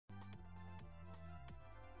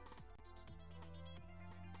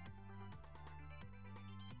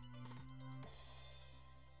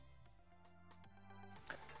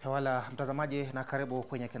Hewala mtazamaji na karibu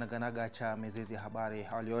kwenye kinaganaga cha mizizi ya habari.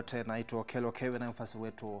 Awali yote naitwa KUTV na mfasiri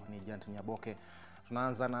wetu ni Jant Nyaboke.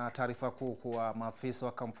 Tunaanza na taarifa kuu kuwa maafisa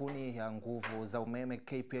wa kampuni ya nguvu za umeme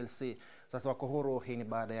KPLC sasa wako huru. Hii ni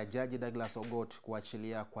baada ya Jaji Douglas Ogot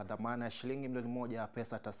kuachilia kwa dhamana ya shilingi milioni 1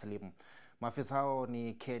 pesa taslimu. Maafisa hao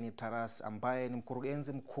ni Ken Taras ambaye ni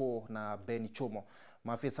mkurugenzi mkuu na Ben Chumo.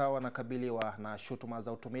 Maafisa hao wanakabiliwa na shutuma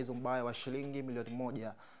za utumizi mbaya wa shilingi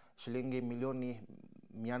milioni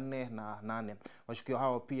 408. Washukiwa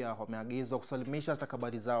hao pia wameagizwa kusalimisha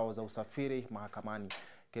stakabadhi zao za usafiri mahakamani.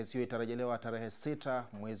 Kesi hiyo itarejelewa tarehe 6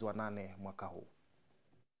 mwezi wa 8 mwaka huu.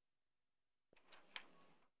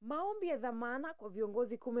 Maombi ya dhamana kwa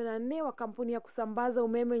viongozi 14 wa kampuni ya kusambaza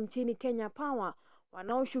umeme nchini Kenya Power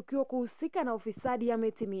wanaoshukiwa kuhusika na ufisadi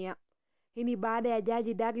yametimia. Hii ni baada ya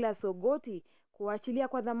Jaji Douglas Ogot kuachilia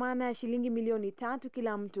kwa dhamana ya shilingi milioni 3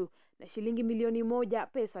 kila mtu na shilingi milioni 1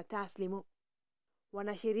 pesa taslimu.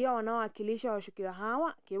 Wanasheria wanaowakilisha washukiwa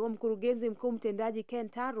hawa, akiwemo mkurugenzi mkuu mtendaji Ken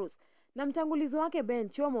Taras na mtangulizi wake Ben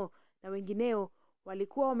Chumo na wengineo,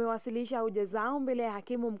 walikuwa wamewasilisha hoja zao mbele ya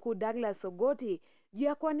hakimu mkuu Douglas Ogot juu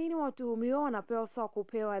ya kwa nini watuhumiwa wanapewa sawa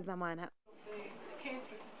kupewa dhamana.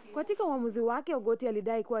 Katika uamuzi wake, Ogot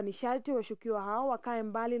alidai kuwa ni sharti washukiwa hao wakae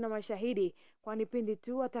mbali na mashahidi, kwani pindi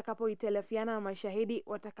tu watakapoitelafiana na mashahidi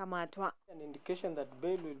watakamatwa.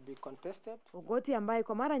 Ogot ambaye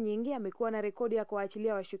kwa mara nyingi amekuwa na rekodi ya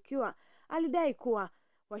kuachilia washukiwa, alidai kuwa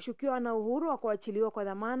washukiwa na uhuru wa kuachiliwa kwa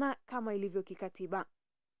dhamana kama ilivyo kikatiba.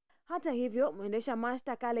 Hata hivyo, mwendesha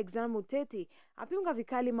mashtaka Alexander Muteti apinga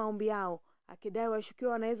vikali maombi yao, akidai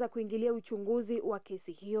washukiwa wanaweza kuingilia uchunguzi wa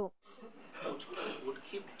kesi hiyo.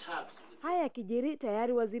 Haya kijiri,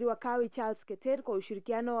 tayari waziri wa kawi Charles Keter kwa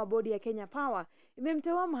ushirikiano wa bodi ya Kenya Power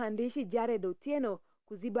imemteua mhandisi Jared Otieno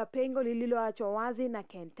kuziba pengo lililoachwa wazi na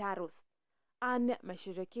Ken Taras.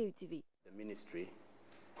 KUTV. The ministry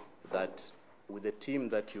that with the team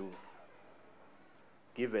that you've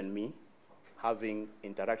given me, having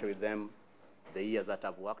interacted with them the years that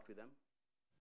I've worked with them,